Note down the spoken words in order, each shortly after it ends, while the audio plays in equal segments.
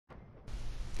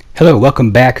Hello, welcome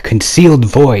back. Concealed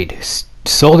Void.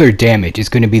 Solar damage is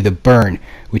going to be the burn,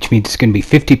 which means it's going to be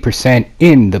 50%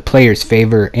 in the player's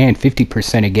favor and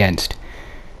 50% against.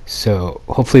 So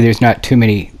hopefully there's not too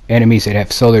many enemies that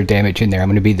have solar damage in there. I'm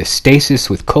going to be the Stasis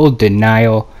with Cold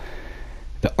Denial,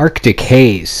 the Arctic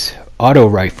Haze auto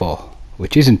rifle,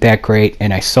 which isn't that great,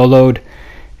 and I soloed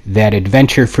that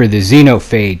adventure for the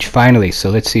Xenophage finally.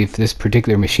 So let's see if this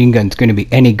particular machine gun is going to be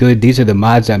any good. These are the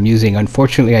mods I'm using.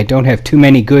 Unfortunately, I don't have too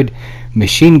many good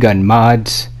machine gun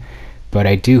mods, but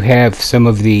I do have some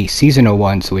of the seasonal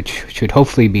ones, which should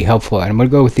hopefully be helpful. And I'm going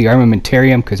to go with the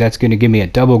Armamentarium because that's going to give me a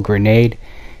double grenade,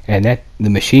 and that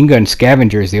the machine gun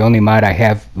scavenger is the only mod I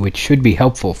have, which should be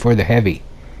helpful for the heavy.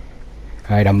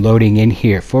 Alright, I'm loading in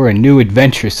here for a new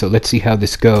adventure, so let's see how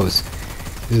this goes.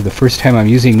 This is the first time I'm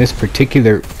using this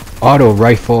particular auto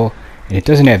rifle, and it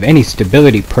doesn't have any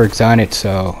stability perks on it,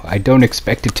 so I don't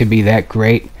expect it to be that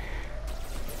great.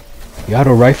 The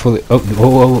auto rifle,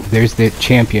 oh, there's the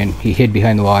champion. He hid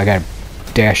behind the wall. I gotta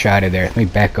dash out of there. Let me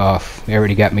back off. They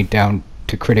already got me down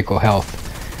to critical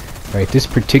health. Right, this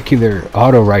particular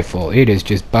auto rifle, it is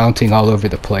just bouncing all over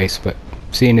the place, but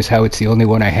seeing as how it's the only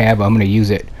one I have, I'm gonna use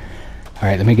it.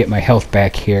 Alright, let me get my health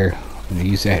back here. I'm going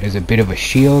to use that as a bit of a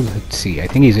shield. Let's see, I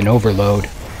think he's an overload.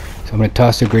 So I'm going to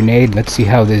toss a grenade. Let's see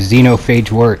how the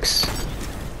Xenophage works.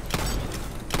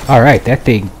 Alright, that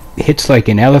thing hits like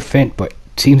an elephant, but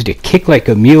seems to kick like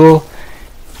a mule.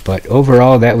 But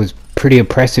overall, that was pretty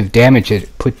impressive damage that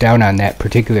it put down on that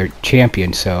particular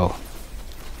champion. So,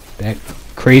 that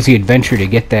crazy adventure to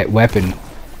get that weapon,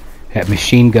 that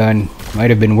machine gun, might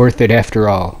have been worth it after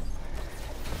all.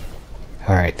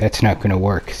 Alright, that's not going to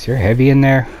work. Is there heavy in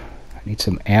there? I need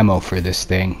some ammo for this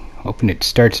thing. Hoping it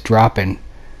starts dropping.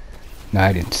 No,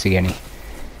 I didn't see any.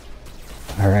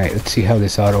 Alright, let's see how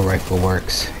this auto rifle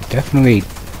works. It definitely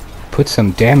puts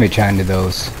some damage onto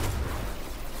those.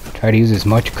 Try to use as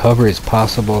much cover as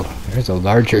possible. There's a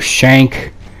larger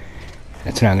shank.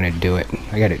 That's not going to do it.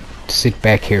 I got to sit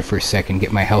back here for a second,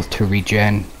 get my health to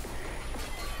regen.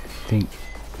 I think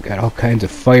got all kinds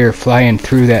of fire flying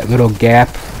through that little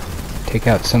gap. Take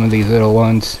out some of these little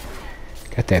ones.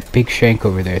 Got that big shank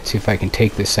over there. Let's see if I can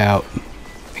take this out.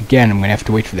 Again, I'm going to have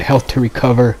to wait for the health to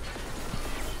recover.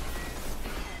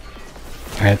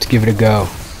 Alright, let's give it a go.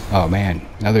 Oh man,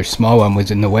 another small one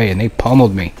was in the way and they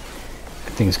pummeled me.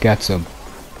 That thing's got some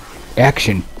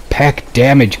action-packed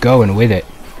damage going with it.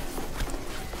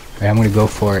 Alright, I'm going to go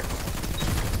for it.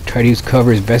 Try to use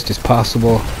cover as best as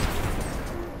possible.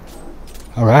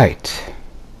 Alright.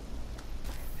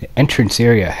 The entrance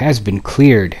area has been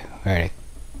cleared. Alright,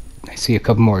 I see a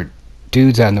couple more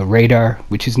dudes on the radar,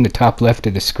 which is in the top left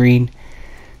of the screen.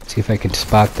 Let's see if I can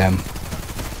spot them.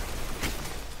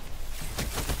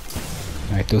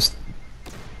 Alright,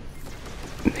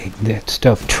 that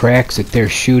stuff tracks that they're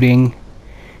shooting.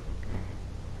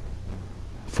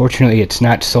 Fortunately, it's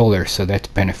not solar, so that's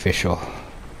beneficial.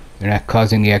 They're not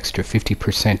causing the extra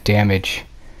 50% damage.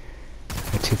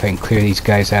 Let's see if I can clear these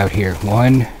guys out here.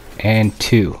 1 and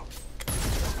 2.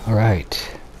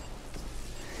 Alright.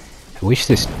 I wish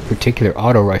this particular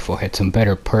auto rifle had some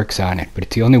better perks on it, but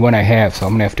it's the only one I have, so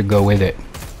I'm gonna have to go with it.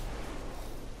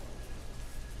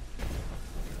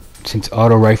 Since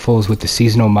auto rifles with the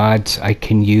seasonal mods, I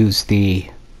can use the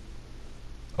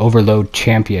overload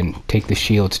champion, take the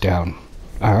shields down.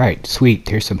 Alright, sweet,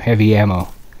 here's some heavy ammo.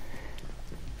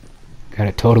 Got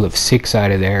a total of 6 out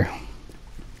of there.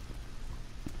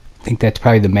 I think that's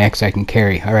probably the max I can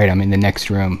carry. Alright, I'm in the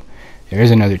next room. There is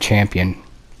another champion.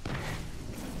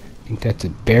 I think that's a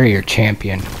barrier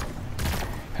champion.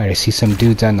 Alright, I see some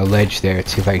dudes on the ledge there.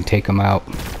 Let's see if I can take them out.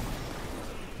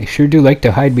 They sure do like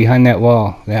to hide behind that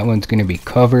wall. That one's going to be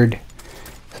covered,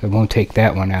 so I won't take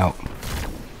that one out.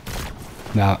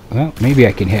 Now, well, maybe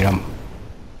I can hit him.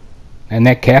 And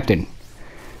that captain,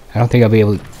 I don't think I'll be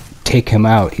able to take him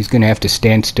out. He's going to have to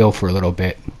stand still for a little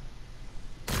bit.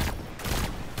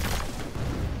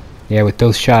 Yeah, with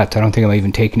those shots, I don't think I'm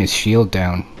even taking his shield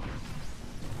down.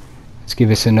 Let's give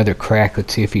this another crack.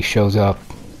 Let's see if he shows up.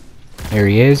 There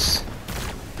he is.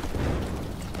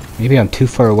 Maybe I'm too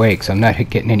far away because I'm not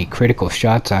getting any critical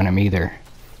shots on him either.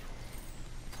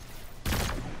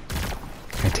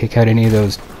 Can I take out any of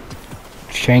those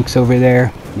shanks over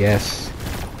there? Yes.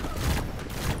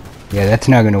 Yeah, that's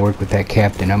not going to work with that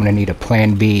captain. I'm going to need a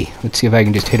plan B. Let's see if I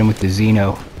can just hit him with the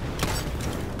Xeno.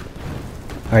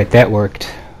 Alright, that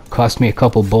worked. Cost me a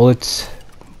couple bullets,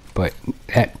 but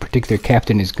that particular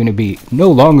captain is going to be no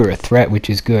longer a threat, which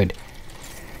is good.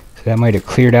 So that might have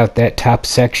cleared out that top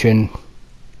section.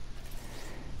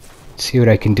 Let's see what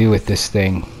I can do with this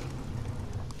thing.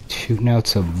 Shooting out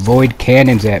some void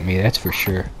cannons at me, that's for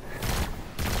sure.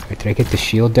 Did I get the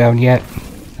shield down yet?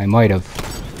 I might have.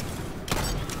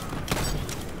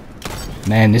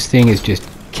 Man, this thing is just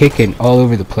kicking all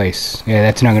over the place. Yeah,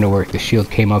 that's not gonna work. The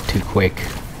shield came up too quick.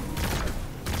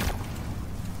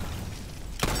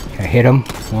 I hit him.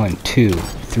 1, 2,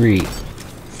 3,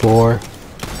 4,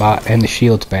 5, and the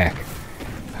shield's back.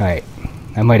 Alright,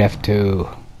 I might have to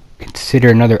consider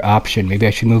another option. Maybe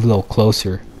I should move a little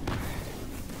closer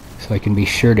so I can be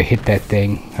sure to hit that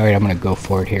thing. Alright, I'm gonna go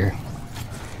for it here.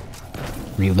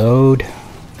 Reload.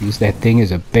 Use that thing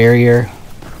as a barrier.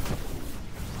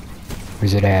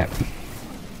 Where's it at?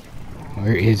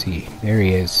 Where is he? There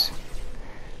he is.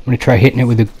 I'm gonna try hitting it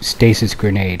with a stasis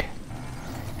grenade.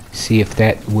 See if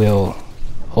that will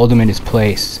hold him in his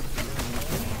place.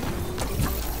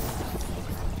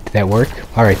 Did that work?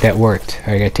 Alright, that worked.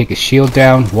 Alright, I gotta take his shield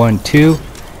down. 1, 2.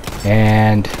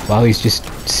 And while he's just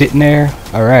sitting there,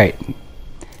 alright.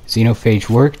 Xenophage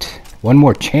worked. One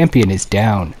more champion is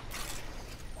down.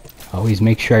 Always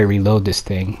make sure I reload this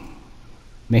thing.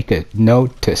 Make a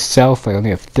note to self. I only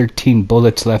have 13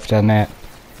 bullets left on that.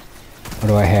 What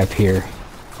do I have here?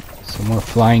 Some more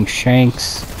flying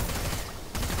shanks.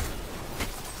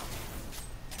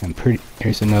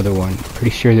 There's another one. Pretty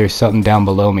sure there's something down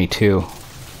below me too.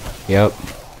 Yep.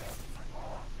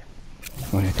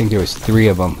 Well, I think there was 3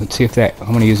 of them. Let's see if that...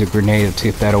 I'm gonna use a grenade. Let's see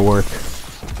if that'll work.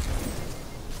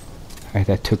 Alright,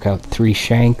 that took out 3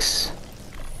 shanks.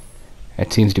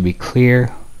 That seems to be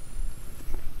clear.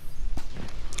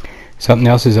 Something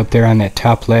else is up there on that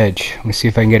top ledge. Let me see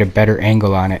if I can get a better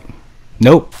angle on it.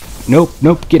 Nope. Nope.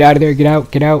 Nope. Get out of there. Get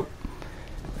out. Get out.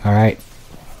 Alright.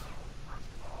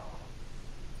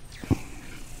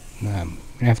 I'm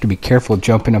gonna have to be careful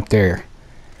jumping up there.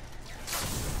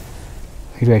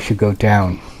 Maybe I should go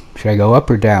down. Should I go up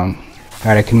or down?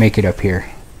 Alright, I can make it up here.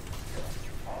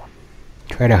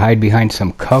 Try to hide behind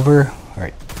some cover.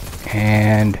 Alright.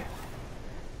 And...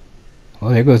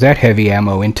 well, there goes that heavy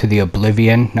ammo into the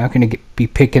oblivion. Not gonna be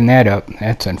picking that up.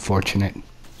 That's unfortunate.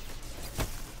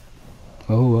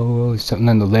 Oh, there's something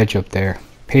on the ledge up there.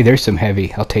 Hey, there's some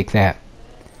heavy. I'll take that.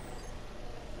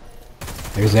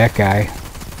 There's that guy.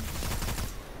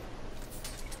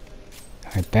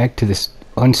 Alright, back to this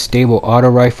unstable auto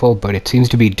rifle, but it seems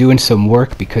to be doing some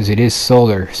work because it is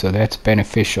solar, so that's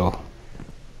beneficial.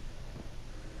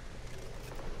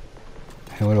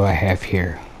 And what do I have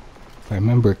here? If I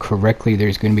remember correctly,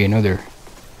 there's going to be another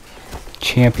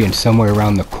champion somewhere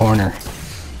around the corner.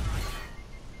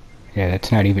 Yeah,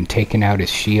 that's not even taking out his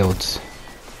shields.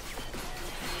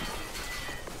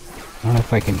 I don't know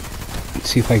if I can... let's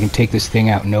see if I can take this thing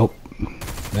out. Nope.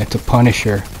 That's a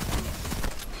Punisher.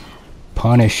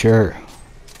 Punisher.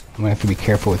 I'm going to have to be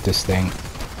careful with this thing.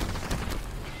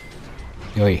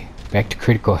 Oi, back to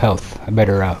critical health. I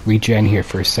better regen here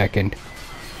for a second.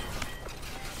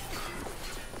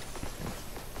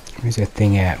 Where's that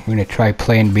thing at? We're going to try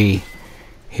plan B.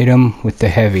 Hit him with the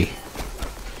heavy.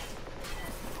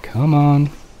 Come on.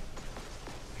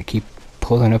 I keep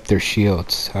pulling up their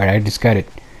shields. Alright, I just got to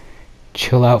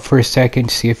chill out for a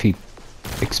second, see if he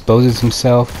exposes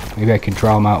himself. Maybe I can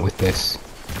draw him out with this.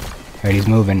 Alright, he's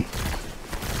moving.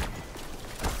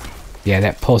 Yeah,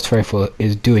 that pulse rifle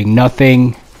is doing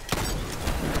nothing.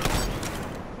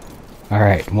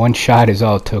 Alright, one shot is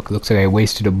all it took. Looks like I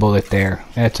wasted a bullet there.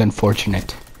 That's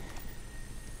unfortunate.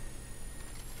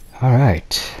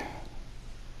 Alright.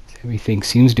 Everything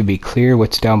seems to be clear.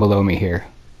 What's down below me here?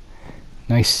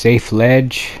 Nice safe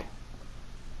ledge.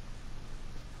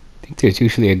 I think there's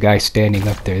usually a guy standing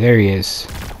up there. There he is.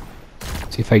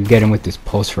 Let's see if I can get him with this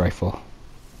pulse rifle.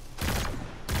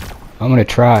 I'm gonna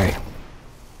try.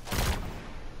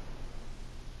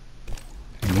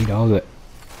 I need all the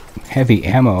heavy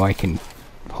ammo I can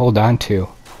hold on to.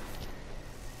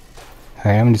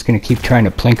 Alright, I'm just gonna keep trying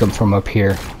to plink him from up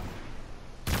here.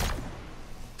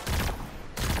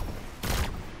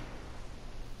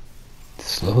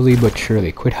 Slowly but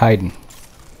surely. Quit hiding.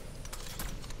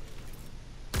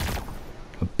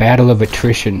 A battle of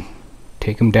attrition.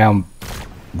 Take him down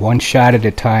one shot at a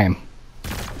time.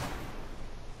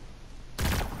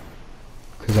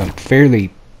 Because I'm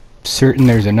fairly certain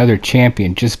there's another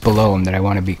champion just below him that I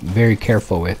want to be very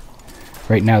careful with.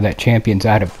 Right now that champion's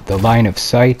out of the line of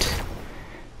sight.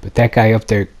 But that guy up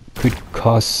there could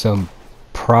cause some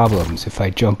problems if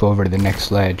I jump over to the next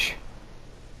ledge.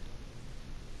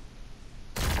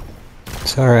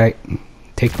 It's alright.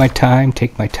 Take my time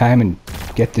and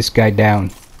get this guy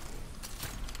down.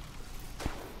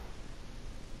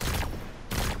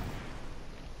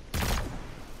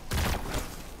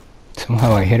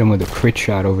 Somehow I hit him with a crit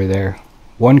shot over there.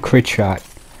 One crit shot.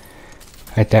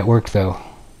 Alright, that worked though.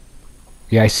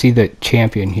 Yeah, I see the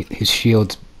champion. His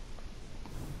shield's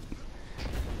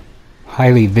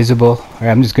highly visible. Alright,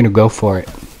 I'm just gonna go for it.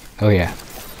 Oh yeah.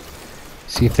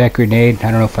 See if that grenade,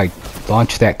 I don't know if I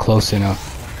launched that close enough.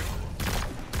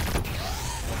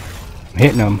 I'm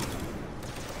hitting him.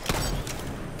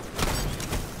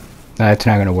 No, that's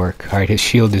not gonna work. Alright, his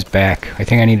shield is back. I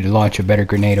think I need to launch a better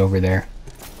grenade over there.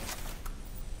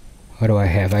 What do I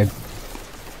have? I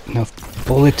have enough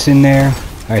bullets in there.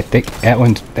 I think that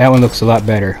one looks a lot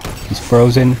better. He's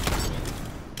frozen.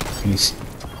 And he's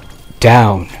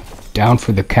down. Down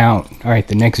for the count. Alright,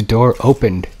 the next door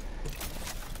opened.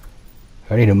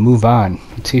 Ready to move on.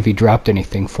 Let's see if he dropped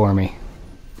anything for me.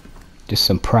 Just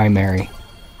some primary.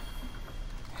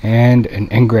 And an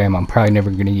engram I'm probably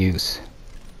never going to use.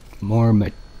 More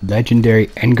legendary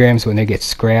engrams when they get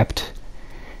scrapped.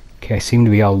 Okay, I seem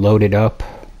to be all loaded up.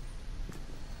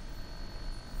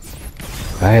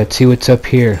 Alright, let's see what's up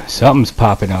here. Something's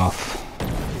popping off.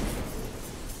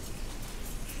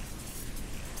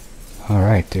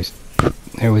 Alright,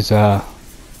 there was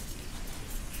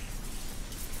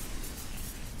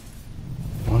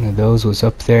one of those was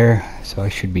up there, so I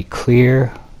should be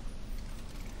clear.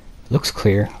 Looks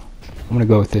clear. I'm gonna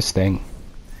go with this thing.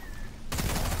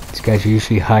 These guys are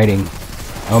usually hiding.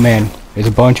 Oh man, there's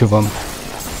a bunch of them.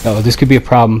 Oh, this could be a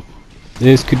problem.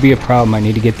 This could be a problem. I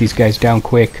need to get these guys down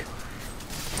quick.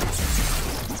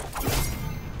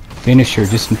 Finisher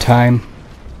just in time.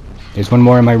 There's one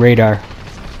more on my radar.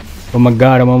 Oh my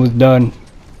god, I'm almost done.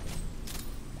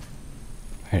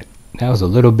 Right, that was a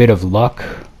little bit of luck.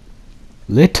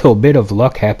 Little bit of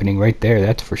luck happening right there,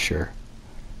 that's for sure.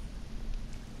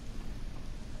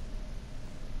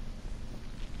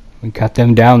 We got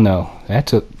them down though.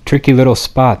 That's a tricky little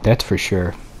spot, that's for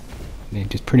sure. They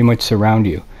just pretty much surround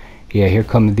you. Yeah, here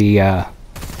come the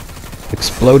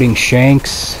exploding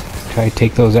shanks. Try to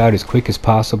take those out as quick as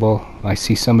possible. I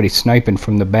see somebody sniping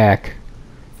from the back.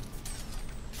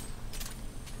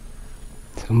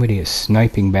 Somebody is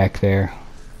sniping back there.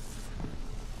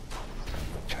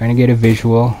 Trying to get a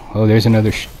visual. Oh, there's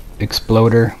another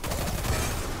exploder.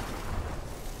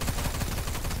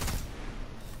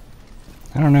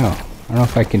 I don't know. I don't know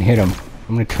if I can hit him.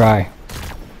 I'm gonna try.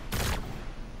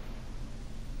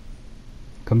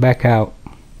 Come back out.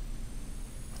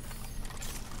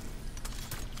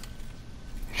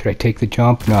 Should I take the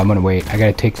jump? No, I'm gonna wait. I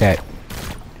gotta take that.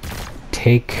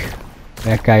 Take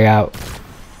that guy out.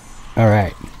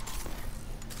 Alright.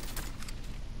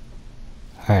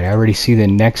 Alright, I already see the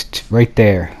next right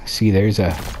there. See, there's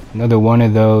another one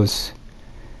of those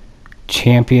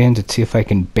champions. Let's see if I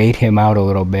can bait him out a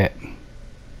little bit.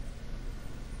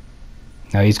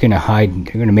 Now he's gonna hide.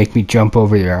 They're gonna make me jump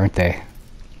over there, aren't they?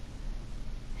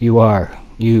 You are.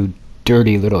 You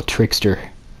dirty little trickster.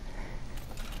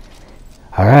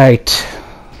 Alright.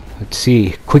 Let's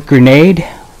see. Quick grenade.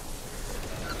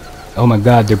 Oh my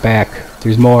god, they're back.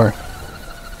 There's more.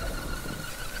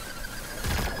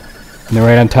 And they're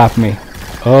right on top of me.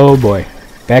 Oh boy.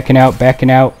 Backing out,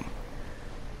 backing out.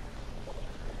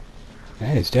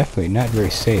 That is definitely not very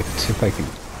safe. Let's see if I can...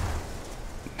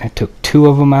 That took 2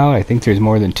 of them out. I think there's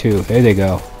more than 2. There they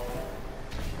go.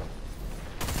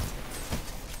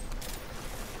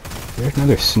 There's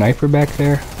another sniper back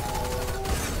there.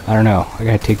 I don't know. I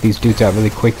gotta take these dudes out really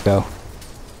quick though.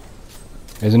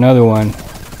 There's another one.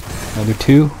 Another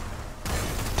 2.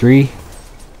 3.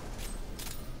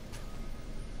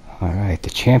 Alright, the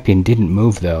champion didn't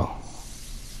move though.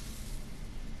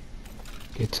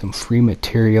 Get some free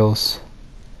materials.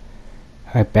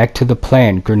 Alright, back to the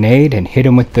plan. Grenade and hit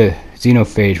him with the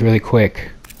xenophage really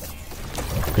quick.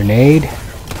 Grenade.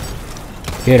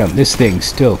 Hit him. This thing's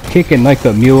still kicking like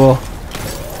a mule.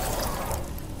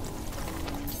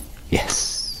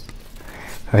 Yes.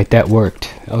 Alright, that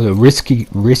worked. That was a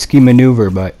risky maneuver,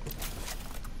 but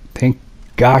thank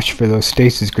gosh for those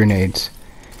stasis grenades.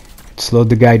 It slowed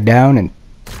the guy down and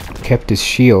kept his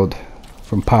shield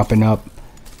from popping up.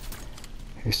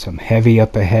 There's some heavy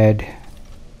up ahead.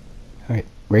 Alright,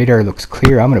 radar looks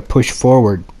clear. I'm going to push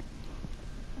forward.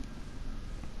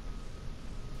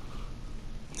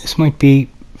 This might be,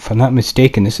 if I'm not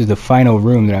mistaken, this is the final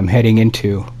room that I'm heading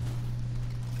into.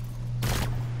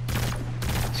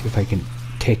 See if I can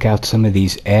take out some of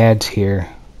these ads here.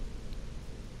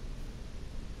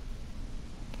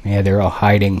 Yeah, they're all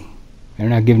hiding. They're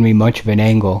not giving me much of an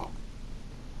angle.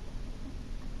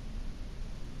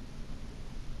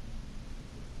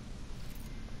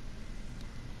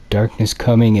 Darkness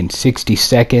coming in 60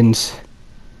 seconds.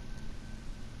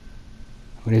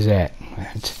 What is that?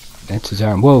 That's his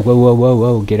arm. Whoa, whoa, whoa, whoa,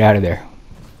 whoa. Get out of there.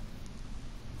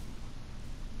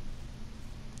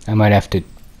 I might have to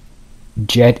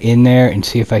jet in there and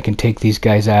see if I can take these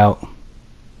guys out.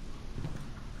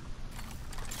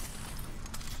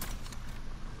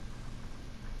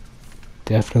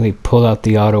 Definitely pull out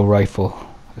the auto rifle.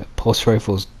 The pulse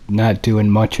rifle's not doing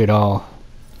much at all.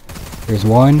 There's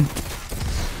one.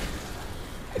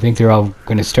 I think they're all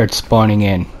gonna start spawning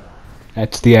in.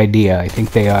 That's the idea. I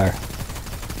think they are.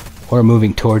 Or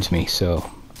moving towards me, so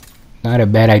not a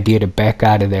bad idea to back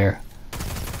out of there.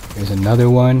 There's another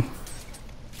one.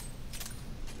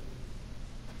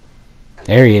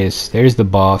 There he is. There's the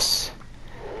boss.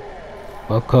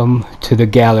 Welcome to the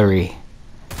gallery.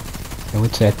 And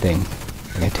what's that thing?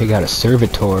 I gotta take out a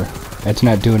servitor. That's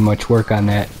not doing much work on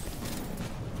that.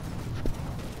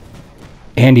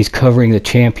 And he's covering the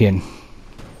champion.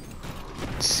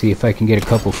 Let's see if I can get a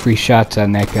couple free shots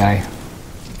on that guy.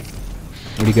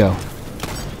 Where'd he go?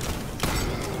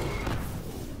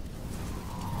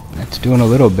 That's doing a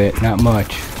little bit, not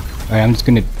much. Alright, I'm just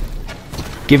gonna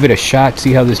give it a shot,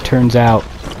 see how this turns out.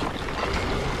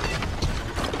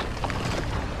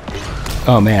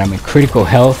 Oh man, I'm in critical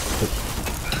health.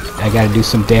 I gotta do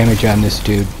some damage on this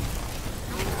dude.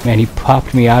 Man, he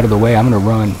popped me out of the way. I'm gonna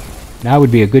run. Now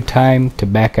would be a good time to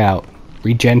back out.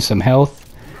 Regen some health.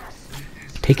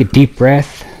 Take a deep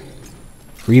breath.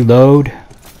 Reload.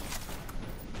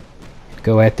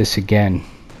 Go at this again.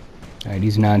 Alright,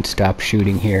 he's non-stop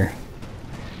shooting here.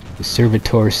 The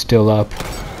servitor is still up.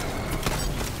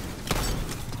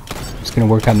 Just gonna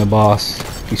work on the boss.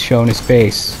 He's showing his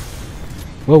face.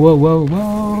 Whoa, whoa, whoa,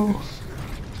 whoa!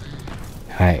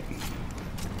 Alright.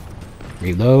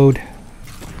 Reload.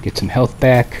 Get some health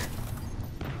back.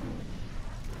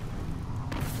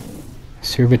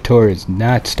 Servitor is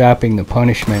not stopping the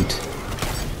punishment,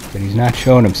 but he's not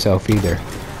showing himself either.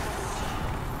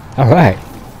 Alright.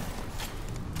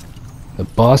 The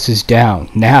boss is down.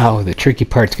 Now the tricky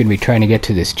part's gonna be trying to get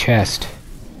to this chest.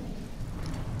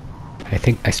 I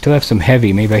think I still have some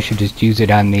heavy. Maybe I should just use it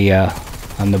on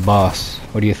the boss.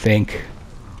 What do you think?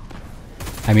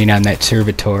 I mean on that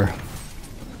servitor.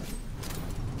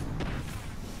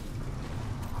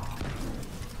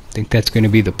 I think that's going to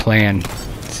be the plan.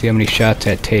 Let's see how many shots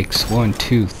that takes. 1,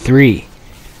 2, 3.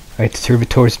 Alright, the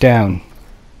servitor's down.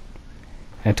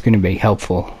 That's going to be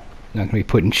helpful. Not going to be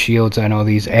putting shields on all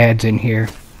these ads in here.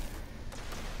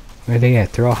 Where are they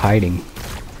at? They're all hiding.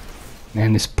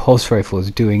 Man, this pulse rifle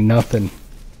is doing nothing.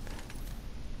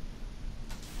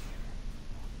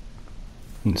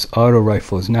 And this auto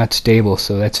rifle is not stable,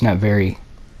 so that's not very...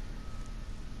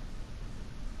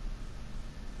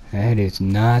 That is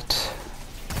not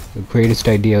the greatest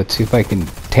idea. Let's see if I can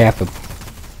tap him.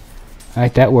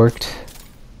 Alright, that worked.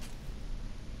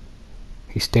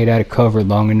 He stayed out of cover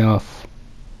long enough.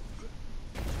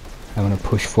 I'm gonna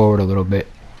push forward a little bit.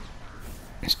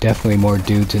 There's definitely more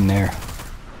dudes in there.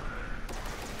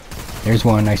 There's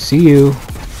one. I see you.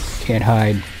 Can't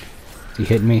hide. Is he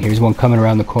hitting me? Here's one coming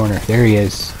around the corner. There he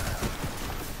is.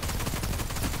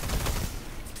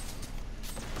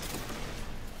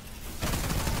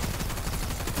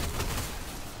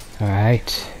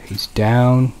 Alright, he's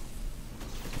down.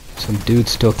 Some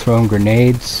dude's still throwing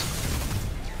grenades.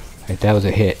 Alright, that was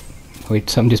a hit. Wait,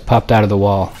 something just popped out of the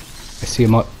wall. I see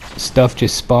him up. Stuff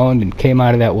just spawned and came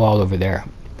out of that wall over there.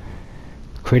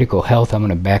 Critical health, I'm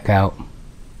gonna back out.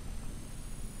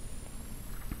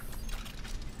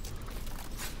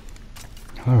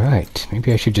 Alright,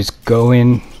 maybe I should just go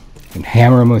in and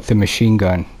hammer him with the machine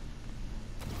gun.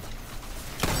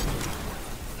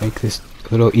 Make this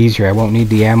a little easier. I won't need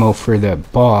the ammo for the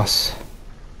boss.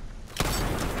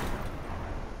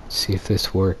 Let's see if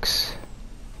this works.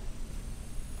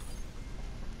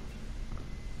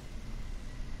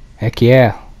 Heck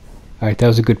yeah. Alright, that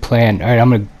was a good plan. Alright,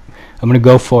 I'm gonna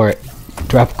go for it.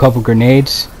 Drop a couple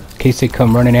grenades in case they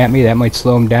come running at me. That might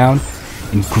slow them down.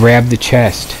 And grab the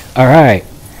chest. Alright.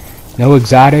 No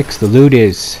exotics. The loot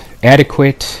is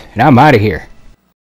adequate. And I'm out of here.